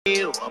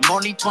I'm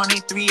only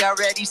 23,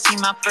 already see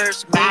my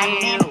first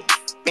meal.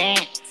 Bam,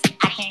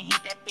 I can't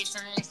hit that bitch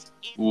unless.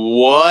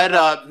 What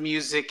up,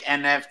 Music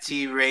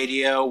NFT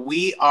Radio?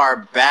 We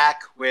are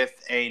back with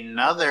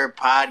another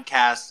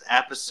podcast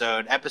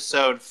episode,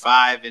 episode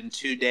 5 in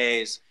 2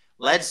 days.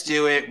 Let's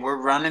do it.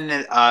 We're running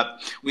it up.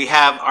 We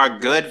have our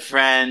good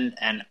friend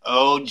and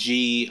OG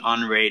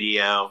on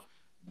radio,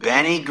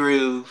 Benny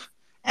Groove.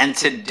 And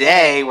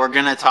today we're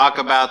going to talk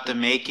about the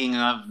making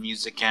of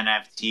Music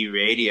NFT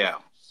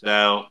Radio.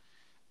 So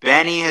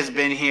Benny has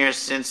been here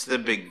since the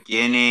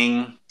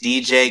beginning.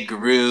 DJ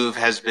Groove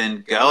has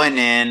been going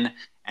in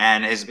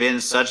and it's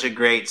been such a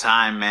great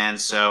time, man.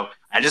 So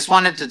I just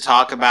wanted to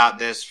talk about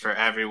this for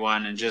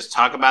everyone and just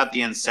talk about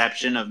the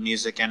inception of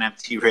Music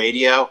NFT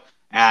Radio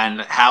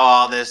and how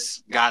all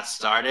this got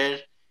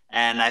started.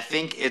 And I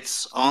think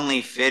it's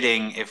only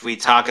fitting if we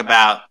talk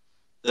about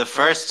the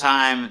first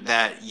time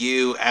that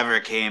you ever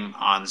came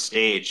on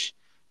stage.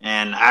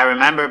 And I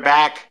remember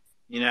back,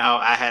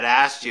 I had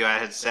asked you, I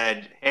had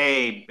said,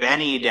 hey,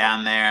 Benny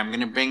down there, I'm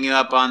going to bring you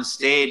up on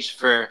stage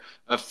for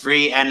a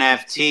free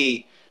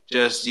NFT.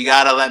 Just, you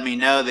got to let me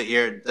know that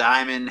you're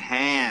diamond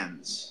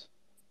hands.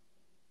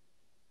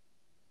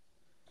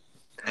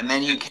 And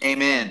then you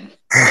came in.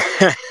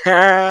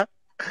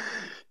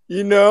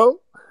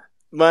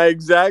 My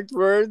exact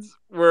words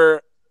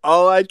were,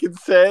 all I can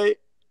say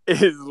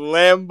is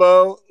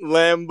Lambo,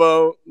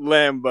 Lambo,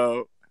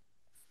 Lambo.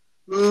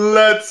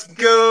 Let's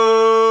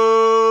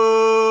go!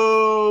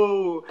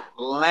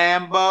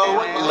 Lambo,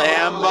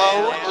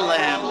 Lambo,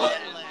 Lambo.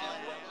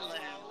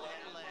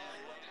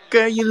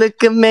 Girl, you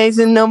look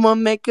amazing. No more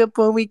makeup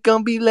or we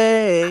gon' be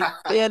late.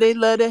 Yeah, they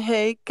love to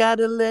hate.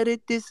 Gotta let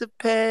it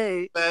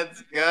dissipate.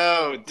 Let's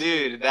go.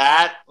 Dude,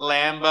 that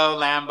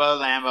Lambo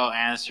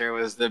answer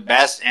was the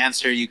best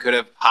answer you could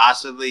have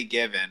possibly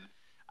given.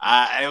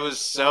 It was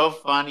so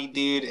funny,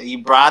 dude.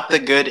 You brought the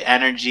good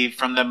energy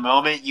from the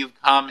moment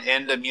you've come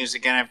into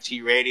Music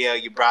NFT Radio.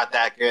 You brought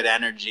that good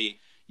energy.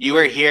 You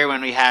were here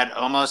when we had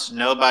almost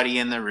nobody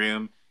in the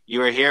room. You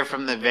were here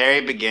from the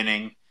very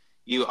beginning.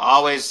 You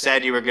always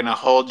said you were going to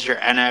hold your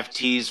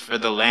NFTs for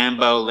the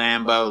Lambo,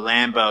 Lambo,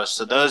 Lambo.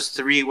 So those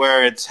 3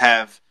 words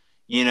have,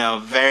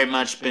 very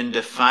much been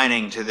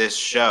defining to this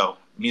show,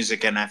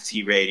 Music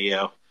NFT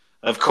Radio.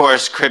 Of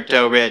course,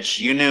 Crypto Rich,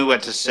 you knew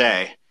what to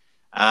say.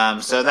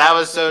 So that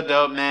was so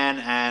dope, man,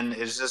 and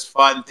it's just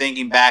fun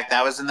thinking back.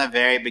 That was in the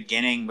very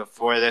beginning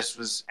before this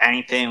was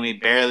anything. We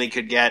barely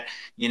could get,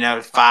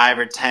 5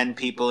 or 10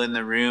 people in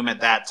the room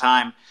at that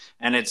time,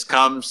 and it's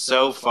come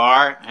so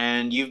far,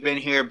 and you've been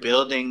here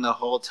building the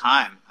whole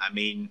time. I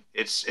mean,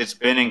 it's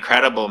been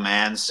incredible,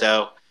 man.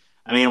 So,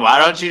 why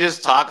don't you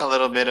just talk a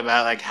little bit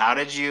about, how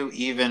did you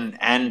even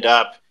end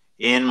up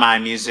in my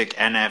Music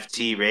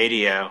NFT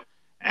Radio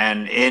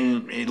and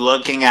in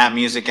looking at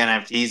Music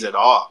NFTs at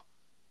all?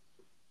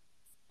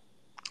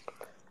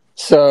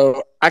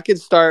 So I could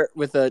start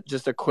with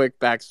just a quick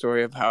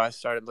backstory of how I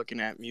started looking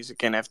at music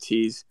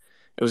NFTs.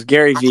 It was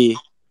Gary Vee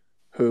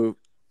who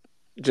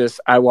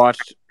I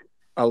watched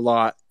a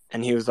lot,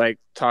 and he was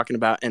talking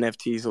about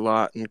NFTs a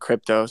lot and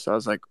crypto. So I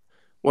was like,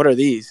 what are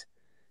these?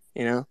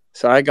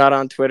 So I got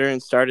on Twitter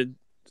and started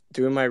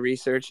doing my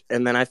research,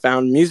 and then I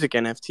found music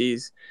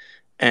NFTs,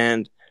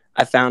 and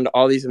I found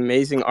all these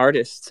amazing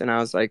artists, and I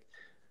was like,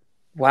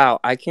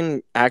 wow, I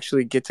can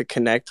actually get to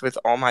connect with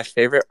all my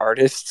favorite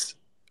artists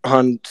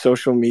on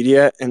social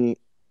media and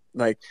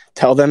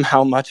tell them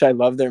how much I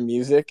love their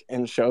music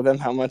and show them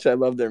how much I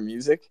love their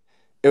music.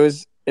 It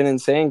was an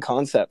insane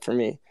concept for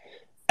me.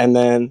 And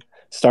then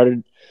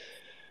started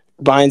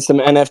buying some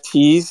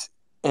NFTs,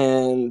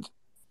 and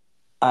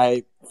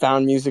I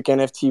found Music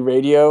NFT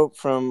Radio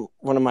from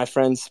one of my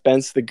friends,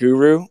 Spence the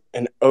Guru,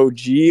 an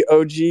OG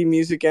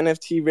Music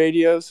NFT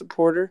Radio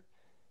supporter.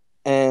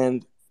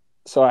 And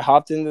so I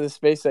hopped into the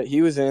space that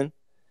he was in,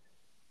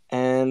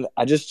 and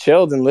I just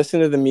chilled and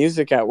listened to the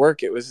music at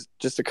work. It was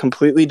just a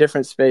completely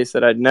different space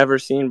that I'd never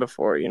seen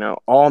before,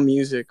 all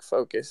music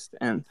focused.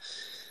 And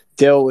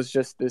Dill was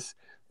just this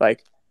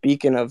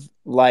beacon of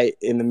light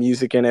in the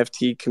music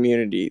NFT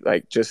community,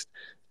 just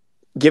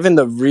given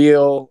the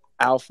real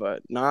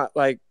alpha, not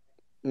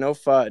no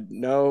FUD,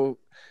 no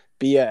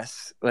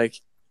BS.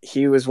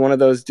 He was one of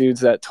those dudes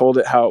that told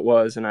it how it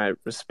was, and I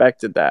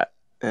respected that.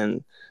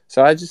 And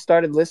so I just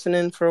started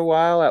listening for a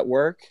while at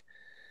work,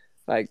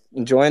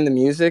 enjoying the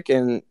music,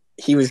 and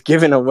he was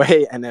giving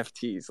away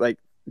NFTs.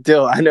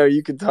 Dill, I know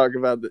you could talk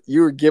about that.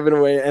 You were giving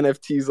away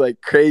NFTs like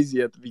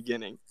crazy at the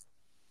beginning.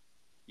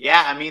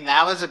 Yeah,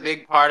 that was a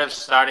big part of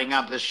starting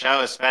up the show,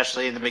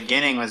 especially in the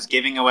beginning, was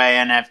giving away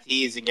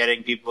NFTs and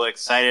getting people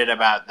excited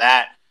about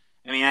that.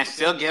 I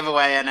still give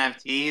away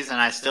NFTs and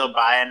I still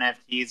buy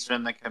NFTs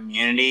from the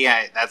community.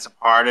 That's a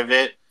part of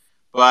it.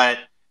 But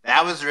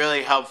that was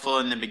really helpful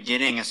in the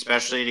beginning,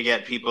 especially to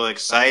get people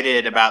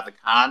excited about the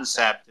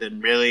concept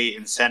and really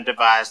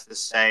incentivized to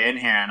stay in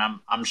here. And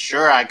I'm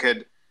sure I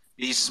could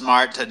be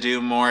smart to do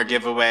more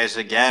giveaways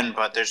again,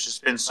 but there's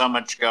just been so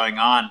much going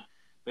on.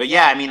 But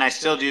yeah, I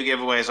still do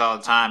giveaways all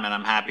the time, and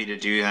I'm happy to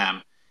do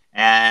them.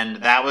 And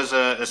that was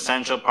a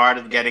essential part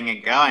of getting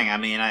it going. I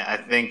mean, I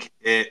think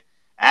it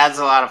adds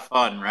a lot of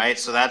fun, right?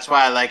 So that's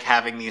why I like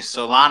having these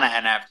Solana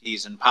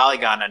NFTs and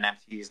Polygon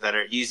NFTs that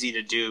are easy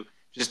to do,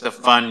 just a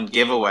fun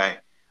giveaway.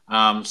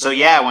 So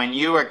yeah, when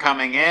you were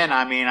coming in,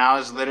 I mean, I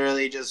was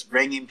literally just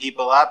bringing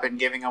people up and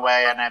giving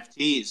away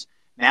NFTs.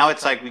 Now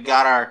it's like we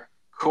got our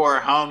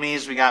core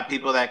homies, we got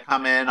people that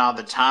come in all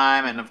the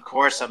time, and of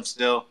course, I'm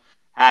still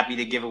happy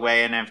to give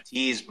away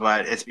NFTs,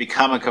 but it's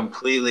become a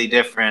completely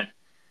different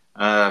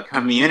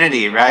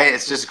community, right?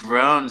 It's just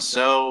grown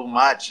so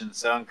much and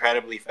so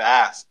incredibly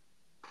fast.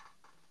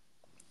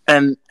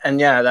 And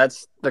yeah,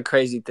 that's the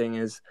crazy thing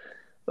is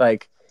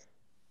like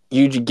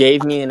you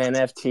gave me an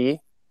NFT,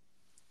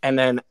 and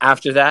then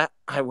after that,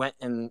 I went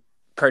and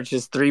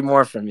purchased three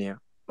more from you.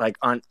 Like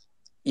on,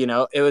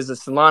 it was a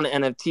Solana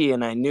NFT,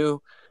 and I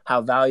knew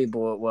how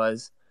valuable it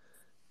was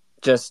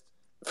just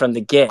from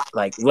the get,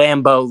 like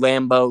Lambo,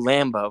 Lambo,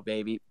 Lambo,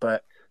 baby.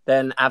 But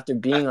then after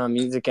being on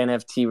Music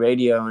NFT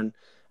Radio and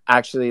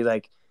actually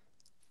like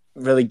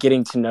really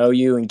getting to know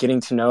you and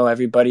getting to know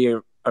everybody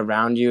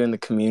around you in the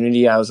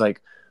community, I was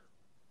like,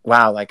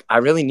 wow, like I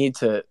really need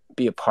to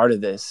be a part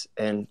of this.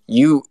 And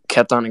you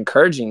kept on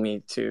encouraging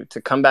me to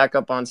come back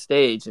up on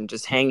stage and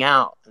just hang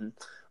out and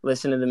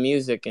listen to the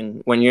music.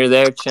 And when you're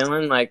there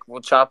chilling, like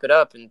we'll chop it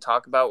up and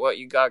talk about what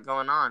you got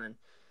going on. And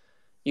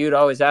you'd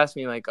always ask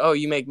me like, oh,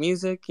 you make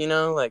music,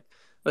 like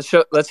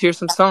let's hear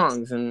some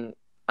songs. And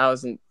I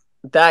wasn't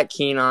that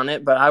keen on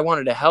it, but I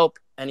wanted to help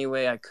any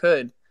way I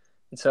could.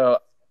 And so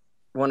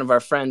one of our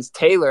friends,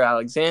 Taylor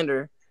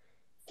Alexander,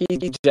 he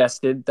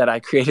suggested that I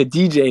create a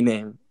DJ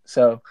name.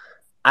 So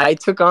I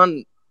took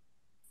on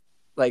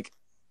like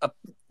a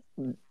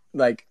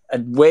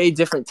way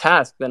different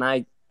task than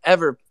I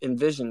ever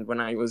envisioned when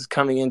I was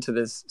coming into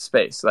this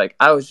space. Like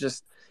I was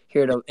just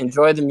here to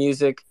enjoy the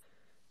music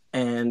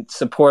and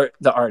support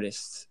the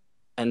artists.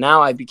 And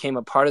now I became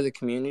a part of the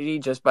community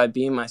just by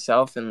being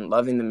myself and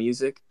loving the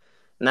music.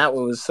 And that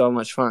was so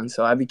much fun.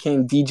 So I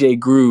became DJ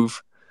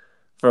Groove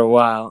for a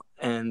while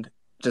and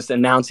just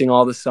announcing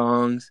all the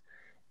songs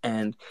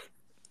and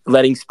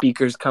letting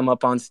speakers come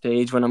up on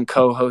stage when I'm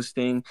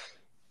co-hosting,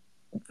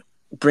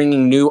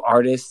 bringing new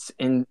artists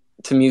into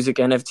Music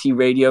NFT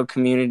Radio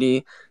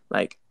community.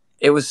 Like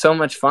it was so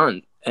much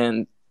fun.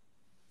 And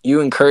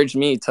you encouraged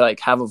me to like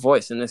have a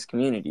voice in this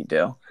community,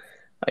 Dale.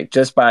 Like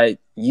just by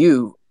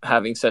you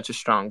having such a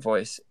strong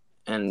voice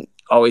and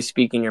always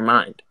speaking your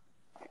mind.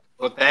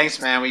 Well,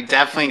 thanks, man. We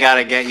definitely got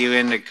to get you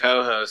into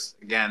co-host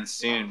again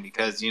soon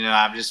because,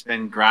 I've just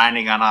been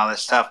grinding on all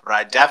this stuff, but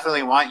I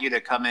definitely want you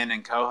to come in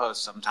and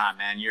co-host sometime,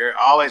 man. You're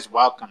always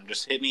welcome.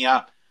 Just hit me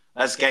up.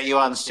 Let's get you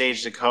on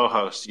stage to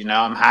co-host.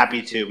 I'm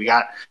happy to. We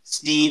got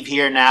Steve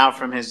here now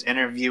from his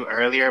interview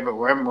earlier, but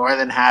we're more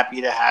than happy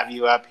to have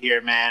you up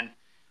here, man.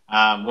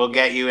 We'll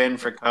get you in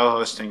for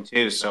co-hosting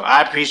too. So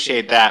I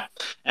appreciate that.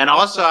 And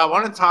also I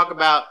want to talk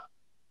about,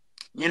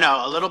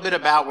 a little bit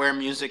about where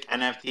Music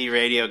NFT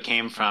Radio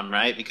came from,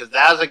 right? Because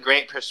that was a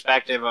great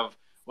perspective of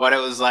what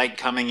it was like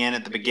coming in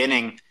at the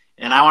beginning.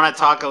 And I want to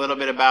talk a little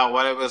bit about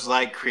what it was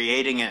like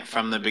creating it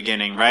from the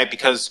beginning, right?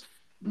 Because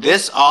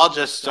this all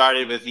just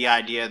started with the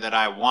idea that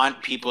I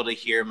want people to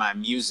hear my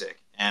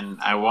music and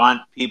I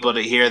want people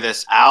to hear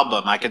this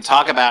album. I could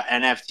talk about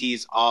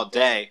NFTs all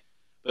day,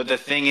 but the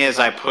thing is,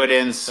 I put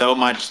in so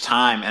much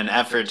time and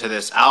effort to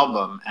this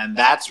album, and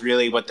that's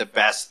really what the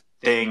best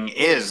thing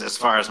is as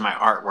far as my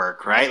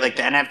artwork, right? Like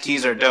the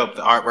NFTs are dope,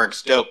 the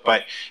artwork's dope,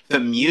 but the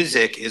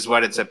music is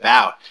what it's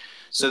about.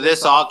 So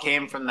this all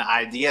came from the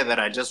idea that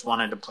I just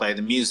wanted to play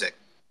the music.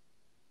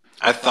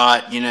 I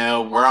thought,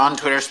 we're on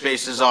Twitter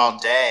Spaces all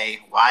day.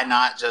 Why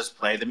not just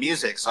play the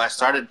music? So I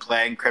started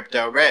playing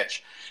Crypto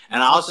Rich.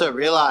 And I also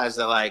realized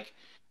that, like,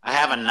 I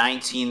have a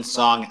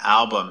 19-song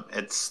album.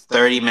 It's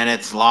 30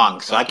 minutes long.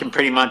 So I can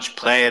pretty much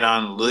play it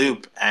on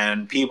loop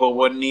and people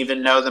wouldn't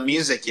even know the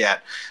music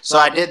yet. So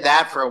I did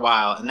that for a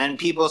while. And then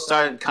people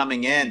started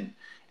coming in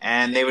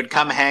and they would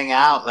come hang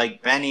out.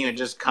 Like Benny would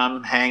just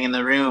come hang in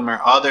the room, or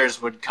others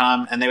would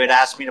come and they would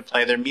ask me to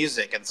play their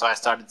music. And so I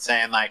started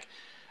saying, like,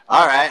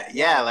 all right,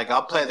 yeah, like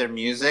I'll play their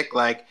music.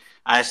 Like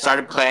I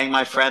started playing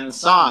my friends'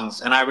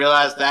 songs, and I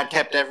realized that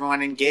kept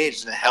everyone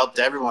engaged and it helped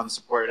everyone,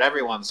 supported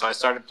everyone. So I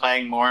started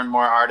playing more and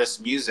more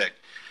artists' music.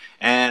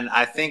 And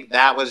I think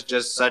that was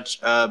just such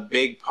a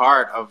big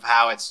part of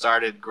how it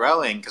started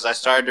growing, because I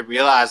started to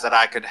realize that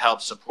I could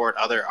help support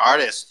other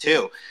artists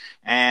too.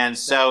 And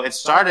so it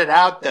started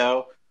out,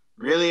 though,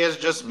 really as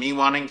just me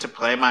wanting to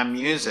play my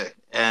music.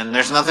 And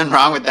there's nothing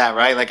wrong with that,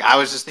 right? Like I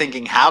was just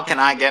thinking, how can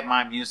I get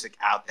my music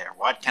out there?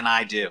 What can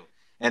I do?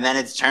 And then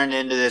it's turned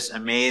into this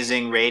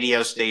amazing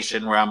radio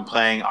station where I'm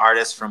playing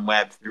artists from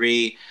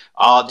Web3,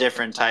 all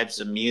different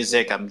types of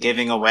music. I'm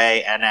giving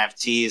away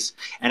NFTs.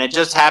 And it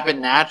just happened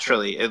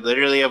naturally. It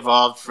literally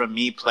evolved from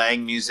me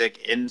playing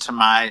music into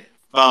my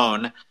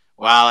phone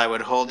while I would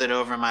hold it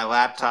over my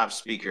laptop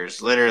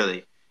speakers,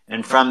 literally.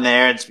 And from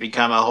there, it's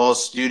become a whole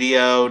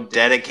studio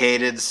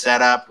dedicated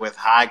setup with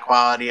high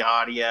quality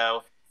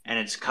audio. And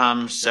it's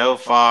come so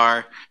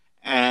far.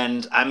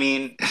 And I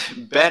mean,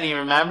 Benny,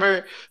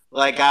 remember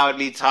like I would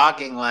be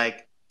talking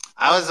like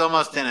I was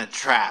almost in a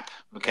trap,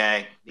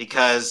 okay?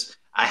 Because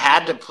I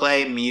had to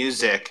play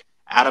music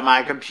out of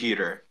my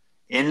computer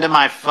into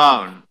my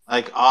phone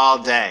like all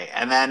day.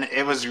 And then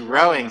it was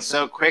growing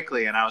so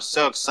quickly and I was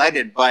so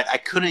excited, but I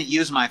couldn't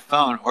use my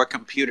phone or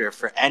computer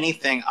for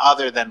anything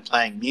other than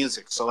playing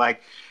music. So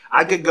like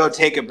I could go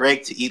take a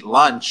break to eat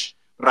lunch,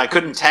 but I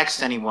couldn't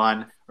text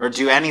anyone or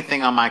do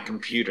anything on my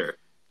computer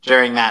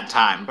during that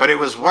time. But it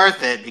was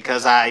worth it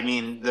because I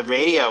mean the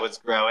radio was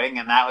growing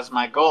and that was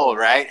my goal,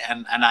 right?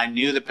 And I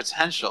knew the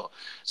potential,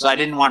 so I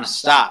didn't want to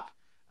stop.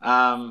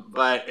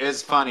 But it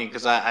was funny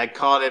because I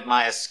called it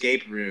my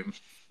escape room.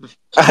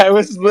 I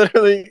was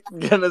literally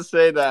gonna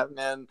say that,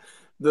 man.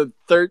 The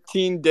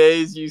 13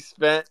 days you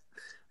spent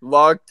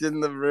locked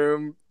in the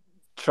room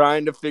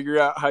trying to figure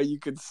out how you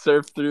could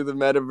surf through the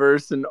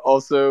metaverse and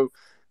also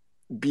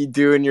be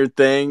doing your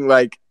thing,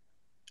 like,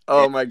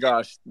 oh my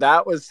gosh,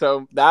 that was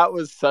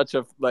such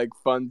a like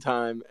fun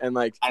time. And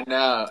like I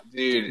know,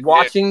 dude.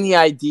 watching the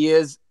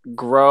ideas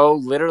grow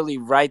literally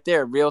right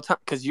there real time,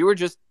 because you were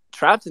just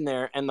trapped in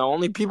there and the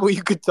only people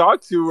you could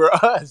talk to were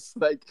us,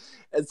 like,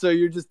 and so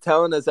you're just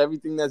telling us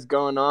everything that's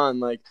going on,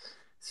 like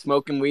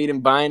smoking weed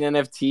and buying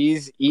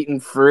NFTs,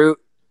 eating fruit,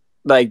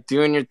 like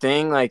doing your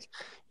thing, like,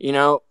 you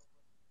know,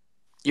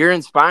 you're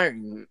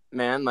inspiring,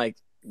 man. Like,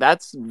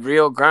 that's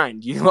real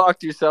grind. You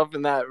locked yourself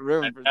in that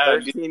room for know,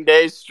 dude. 13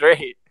 days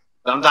straight.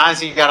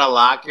 Sometimes you gotta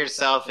lock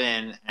yourself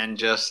in and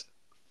just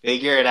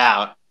figure it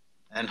out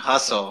and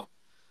hustle.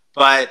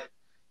 But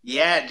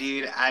yeah,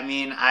 dude, I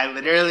mean, I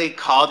literally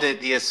called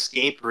it the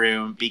escape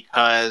room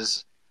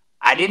because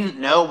I didn't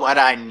know what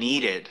I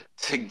needed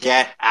to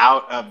get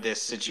out of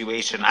this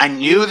situation. I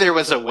knew there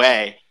was a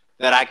way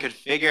that I could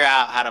figure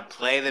out how to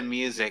play the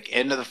music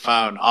into the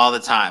phone all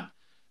the time.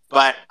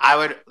 But I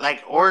would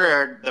like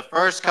order the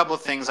first couple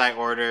things I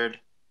ordered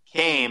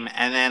came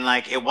and then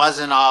like it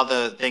wasn't all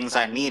the things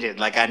I needed.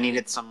 Like I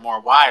needed some more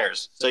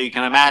wires. So you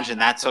can imagine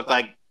that took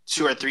like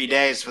 2 or 3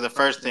 days for the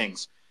first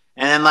things.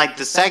 And then like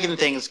the second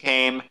things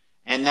came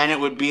and then it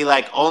would be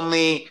like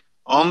only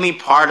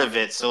part of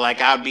it. So like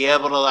I would be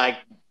able to like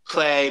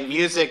play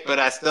music, but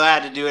I still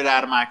had to do it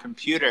out of my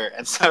computer.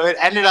 And so it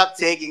ended up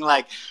taking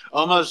like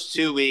almost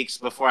 2 weeks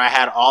before I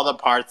had all the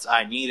parts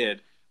I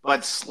needed.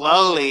 But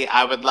slowly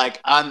I would like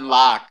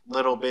unlock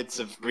little bits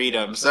of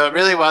freedom. So it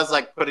really was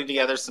like putting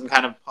together some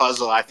kind of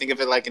puzzle. I think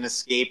of it like an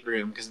escape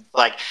room because it's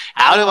like,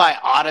 how do I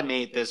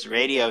automate this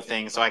radio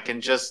thing so I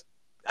can just,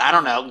 I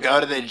don't know,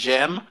 go to the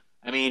gym?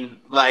 I mean,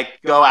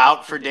 like go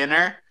out for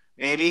dinner,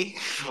 maybe?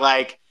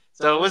 Like,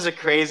 so it was a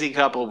crazy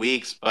couple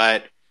weeks,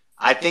 but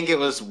I think it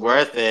was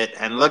worth it.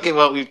 And look at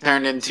what we've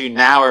turned into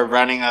now. We're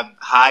running a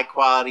high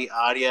quality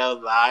audio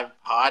live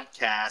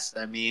podcast.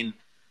 I mean,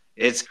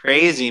 it's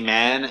crazy,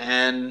 man.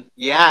 And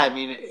yeah, I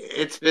mean,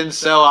 it's been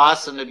so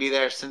awesome to be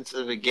there since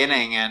the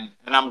beginning. And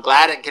I'm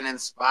glad it can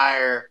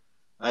inspire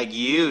like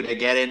you to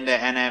get into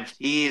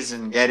NFTs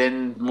and get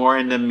in more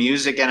into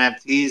music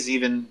NFTs,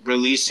 even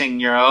releasing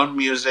your own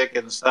music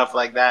and stuff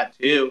like that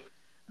too.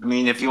 I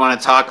mean, if you want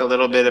to talk a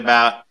little bit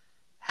about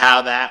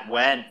how that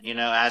went, you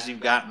know, as you've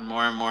gotten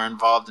more and more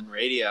involved in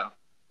radio.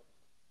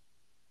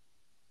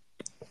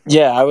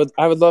 Yeah,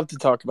 I would love to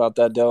talk about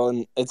that,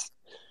 Dylan. It's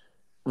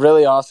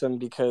really awesome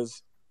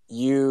because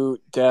you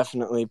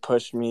definitely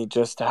pushed me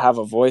just to have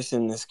a voice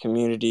in this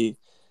community,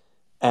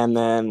 and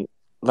then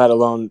let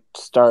alone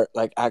start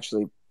like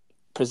actually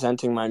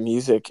presenting my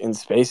music in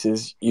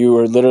spaces. You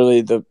were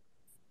literally the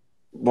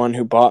one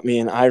who bought me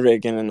an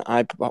iRig and an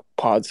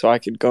iPod so I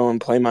could go and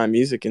play my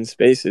music in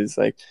spaces.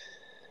 Like,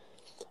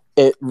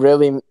 it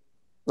really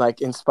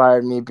like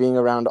inspired me being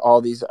around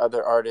all these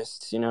other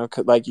artists, you know,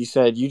 'cause like you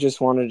said, you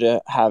just wanted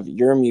to have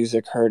your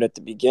music heard at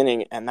the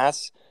beginning, and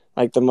that's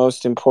like the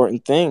most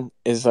important thing.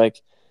 Is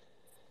like,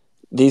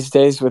 these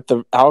days with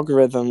the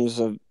algorithms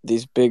of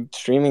these big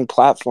streaming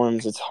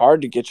platforms, it's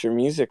hard to get your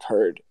music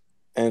heard.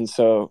 And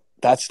so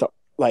that's the,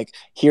 like,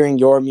 hearing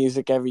your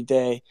music every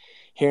day,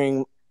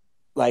 hearing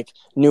like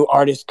new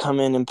artists come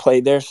in and play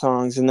their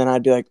songs, and then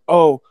I'd be like,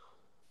 oh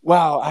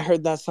wow, I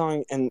heard that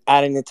song, and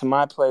adding it to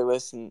my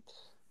playlist. And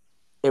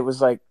it was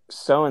like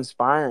so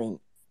inspiring,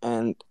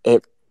 and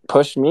it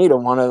pushed me to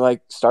want to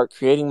like start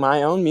creating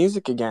my own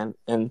music again.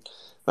 And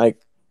like,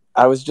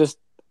 I was just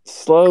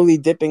slowly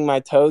dipping my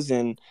toes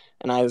in,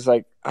 and I was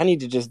like, I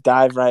need to just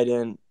dive right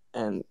in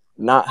and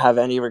not have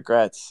any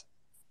regrets,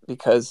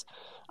 because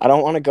I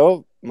don't want to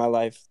go my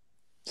life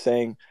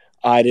saying,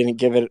 I didn't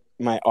give it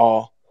my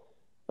all.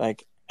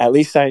 Like, at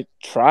least I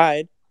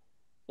tried,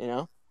 you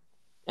know.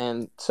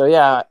 And so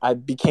yeah, I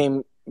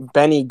became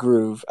Benny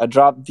Groove. I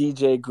dropped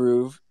DJ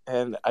Groove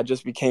and I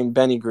just became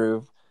Benny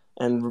Groove,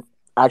 and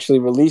actually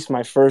released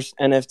my first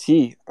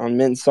NFT on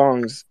Mint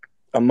Songs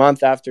a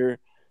month after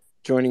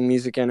joining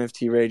Music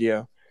NFT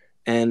Radio.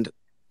 And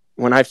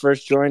when I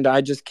first joined,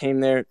 I just came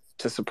there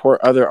to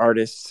support other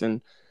artists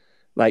and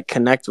like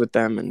connect with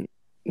them. And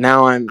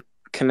now I'm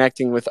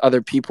connecting with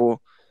other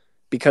people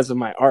because of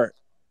my art.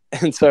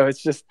 And so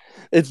it's just,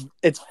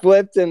 it's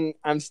flipped, and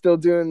I'm still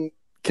doing,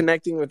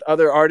 connecting with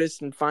other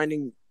artists and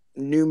finding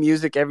new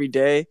music every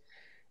day.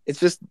 it's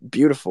just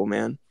beautiful,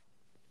 man.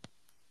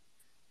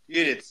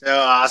 Dude, it's so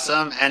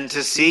awesome. And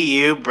to see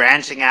you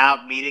branching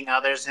out, meeting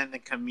others in the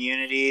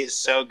community is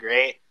so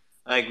great.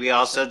 Like, we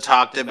also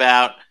talked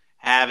about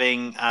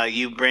having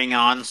you bring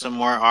on some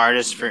more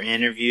artists for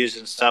interviews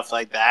and stuff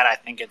like that. I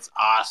think it's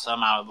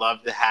awesome. I would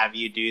love to have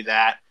you do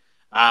that.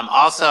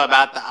 Also,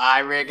 about the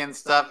iRig and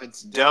stuff,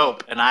 it's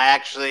dope. And I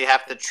actually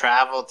have to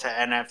travel to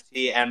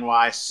NFT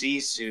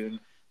NYC soon.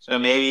 So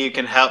maybe you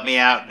can help me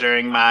out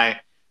during my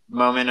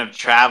moment of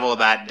travel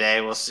that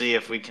day. We'll see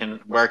if we can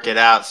work it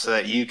out so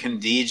that you can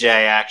DJ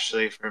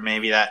actually for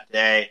maybe that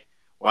day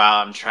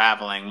while I'm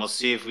traveling. We'll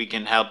see if we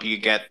can help you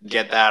get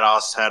that all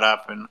set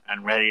up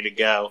and ready to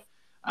go.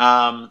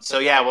 So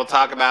yeah, we'll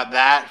talk about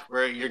that.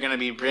 You're going to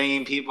be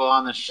bringing people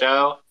on the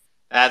show.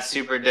 That's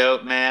super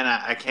dope, man.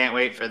 I can't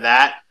wait for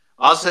that.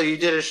 Also, you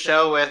did a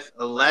show with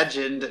a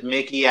legend,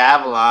 Mickey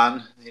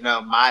Avalon,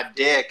 My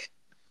Dick.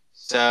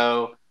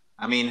 So,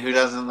 I mean, who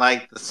doesn't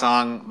like the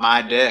song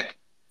My Dick?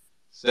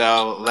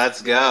 So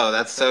let's go.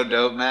 That's so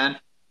dope, man.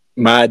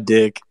 My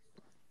dick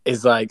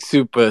is like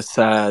super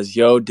size.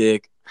 Yo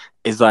dick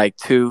is like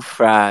 2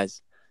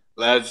 fries.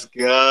 Let's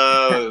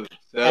go.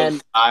 So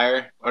And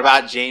fire. What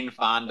about Jane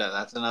Fonda?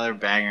 That's another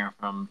banger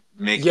from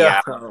Mickey.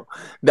 yo,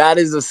 that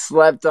is a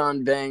slept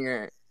on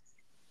banger.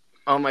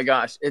 Oh my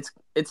gosh,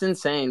 it's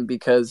insane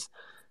because,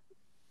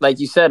 like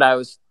you said, I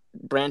was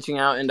branching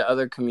out into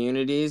other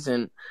communities,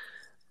 and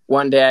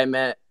one day I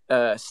met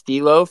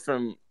Stilo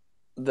from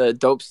the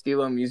Dope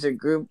Stilo music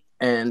group,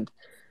 and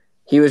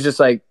he was just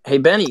like, "Hey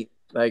Benny,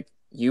 like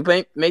you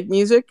make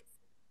music,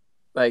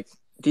 like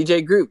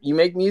DJ Group, you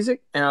make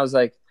music?" And I was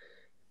like,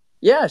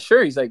 "Yeah,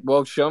 sure." He's like,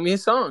 "Well, show me a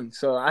song."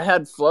 So I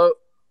had Float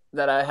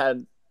that I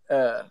had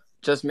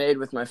just made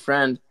with my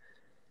friend,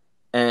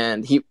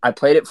 and I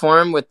played it for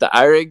him with the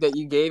iRig that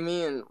you gave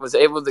me, and was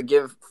able to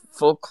give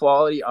full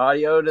quality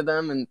audio to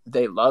them, and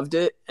they loved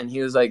it. And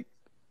he was like,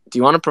 "Do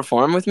you want to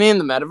perform with me in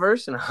the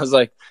metaverse?" And I was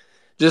like,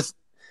 just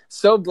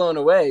so blown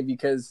away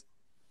because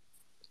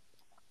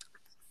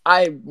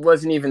I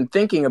wasn't even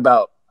thinking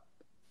about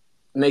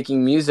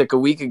making music a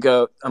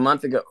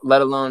month ago,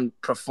 let alone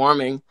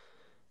performing.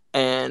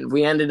 And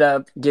we ended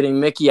up getting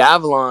Mickey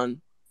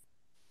Avalon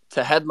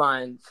to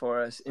headline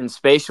for us in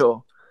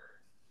Spatial.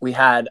 We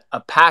had a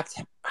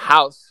packed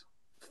house,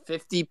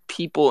 50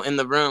 people in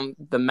the room,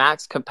 the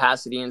max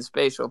capacity in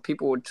Spatial.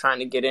 People were trying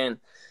to get in.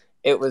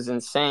 It was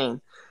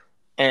insane.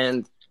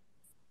 And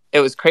it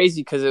was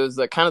crazy because it was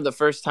kind of the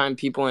first time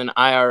people in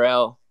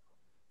IRL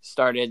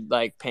started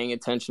like paying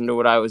attention to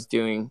what I was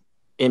doing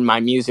in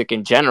my music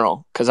in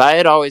general, because I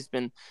had always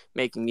been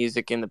making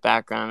music in the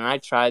background, and I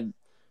tried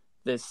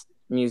this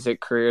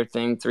music career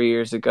thing 3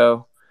 years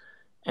ago,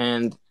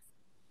 and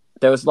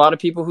there was a lot of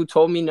people who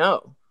told me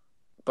no.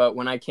 But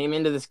when I came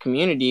into this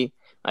community,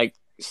 like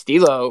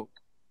Stilo,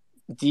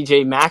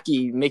 DJ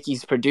Mackie,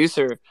 Mickey's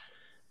producer,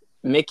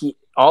 Mickey,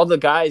 all the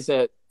guys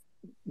at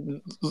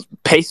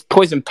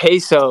Poison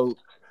Peso,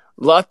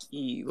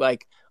 Lucky,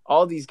 like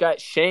all these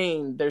guys,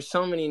 Shane, there's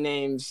so many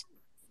names,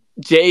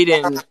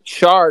 Jaden,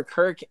 Shark,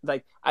 Kirk,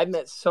 like I've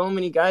met so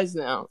many guys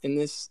now in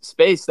this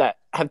space that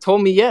have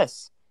told me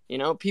yes.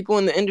 People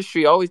in the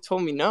industry always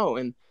told me no,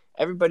 and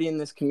everybody in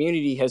this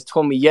community has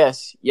told me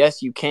yes,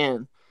 you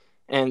can.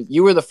 And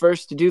you were the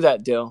first to do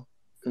that, Dill.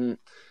 And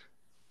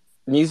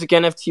Music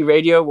NFT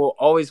Radio will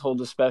always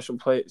hold a special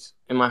place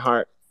in my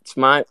heart. It's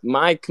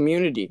my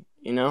community,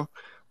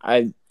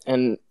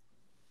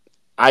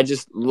 I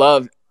just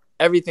love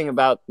everything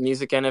about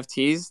music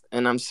NFTs,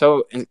 and I'm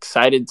so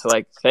excited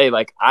to say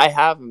I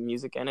have a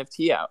music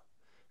NFT out,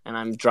 and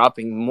I'm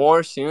dropping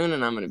more soon,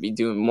 and I'm going to be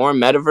doing more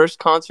metaverse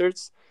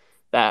concerts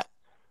that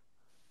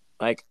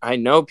I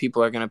know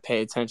people are going to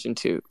pay attention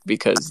to,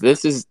 because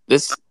this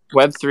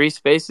Web3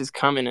 space is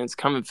coming, and it's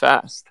coming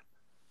fast.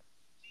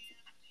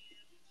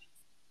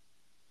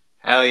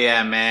 Hell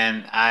yeah,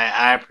 man.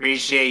 I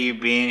appreciate you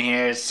being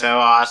here. It's so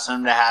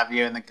awesome to have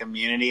you in the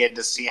community and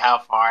to see how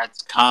far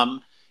it's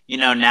come.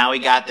 Now we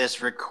got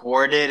this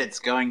recorded. It's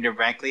going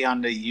directly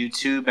onto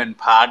YouTube and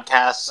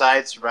podcast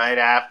sites right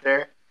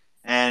after.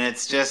 And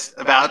it's just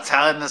about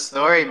telling the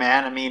story,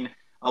 man. I mean,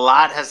 a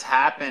lot has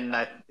happened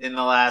in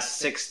the last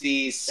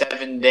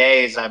 67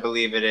 days, I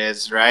believe it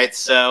is, right?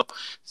 So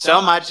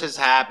much has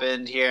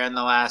happened here in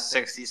the last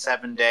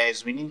 67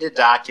 days. We need to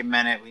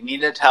document it. We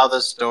need to tell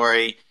the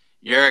story.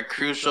 You're a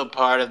crucial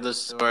part of the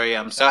story.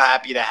 I'm so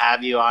happy to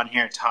have you on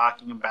here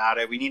talking about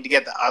it. We need to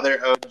get the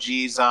other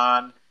OGs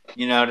on,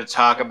 to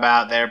talk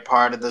about their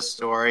part of the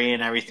story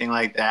and everything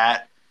like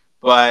that.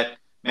 But,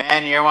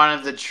 man, you're one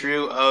of the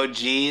true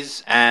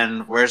OGs,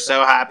 and we're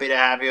so happy to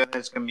have you in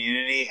this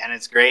community. And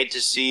it's great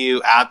to see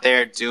you out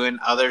there doing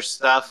other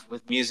stuff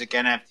with music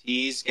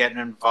NFTs, getting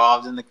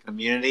involved in the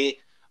community,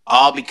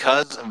 all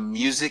because of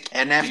Music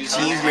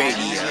NFT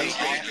Radio.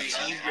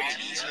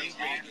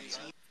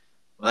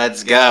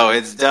 Let's go.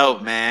 It's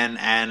dope, man.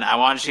 And I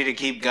want you to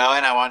keep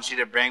going. I want you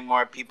to bring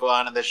more people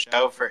onto the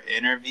show for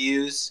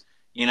interviews.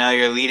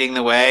 You're leading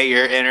the way.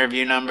 You're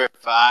interview number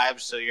 5,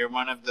 so you're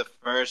one of the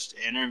first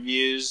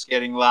interviews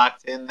getting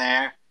locked in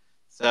there.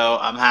 So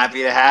I'm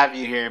happy to have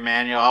you here,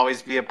 man. You'll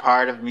always be a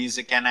part of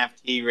Music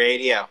NFT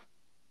Radio.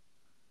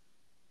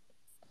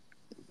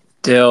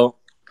 Dill,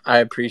 I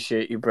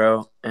appreciate you,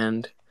 bro.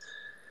 And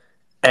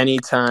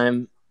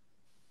anytime,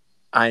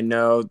 I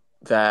know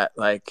that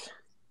like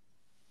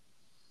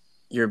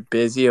you're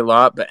busy a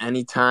lot, but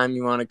anytime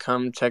you want to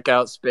come check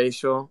out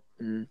Spatial,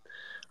 and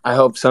I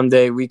hope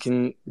someday we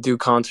can do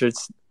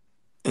concerts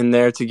in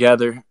there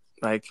together.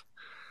 Like,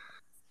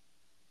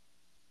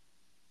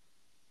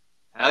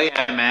 Hell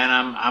yeah, man.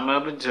 I'm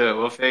open to it.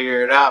 We'll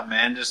figure it out,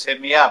 man. Just hit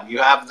me up. You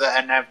have the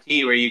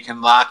NFT where you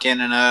can lock in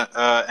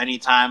a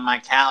anytime my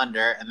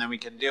calendar, and then we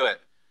can do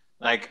it.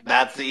 Like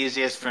that's the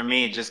easiest for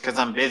me. Just because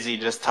I'm busy,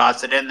 just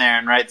toss it in there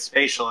and write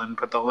spatial and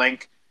put the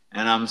link,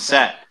 and I'm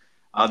set.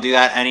 I'll do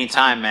that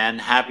anytime, man.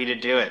 Happy to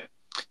do it.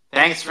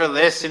 Thanks for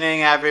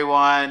listening,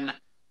 everyone.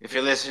 If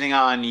you're listening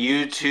on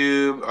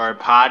YouTube or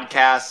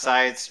podcast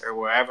sites or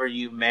wherever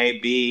you may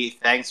be,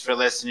 thanks for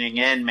listening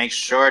in. Make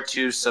sure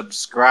to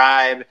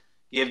subscribe,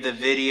 give the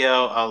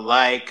video a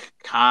like,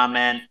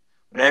 comment,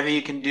 whatever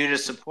you can do to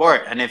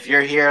support. And if you're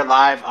here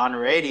live on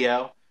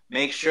radio,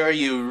 make sure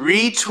you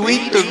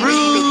retweet the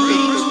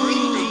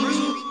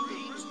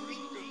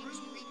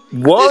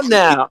whoa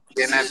now.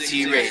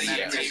 NFT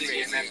Radio.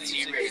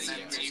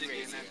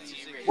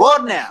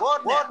 What now?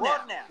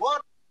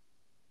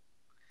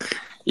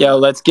 Yo,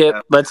 let's get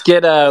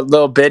a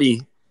little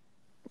bitty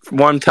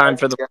one time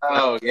for the.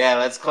 Oh yeah,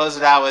 let's close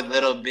it out with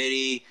Little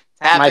Bitty.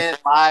 Tap My in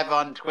live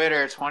on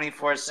Twitter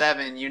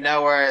 24/7. You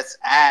know where it's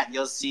at.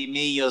 You'll see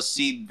me. You'll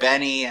see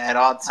Benny at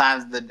all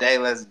times of the day.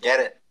 Let's get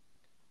it.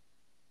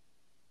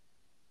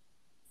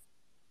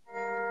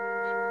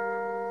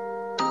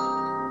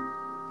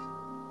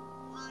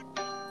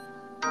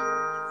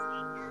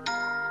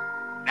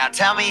 Now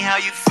tell me how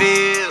you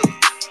feel.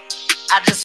 I just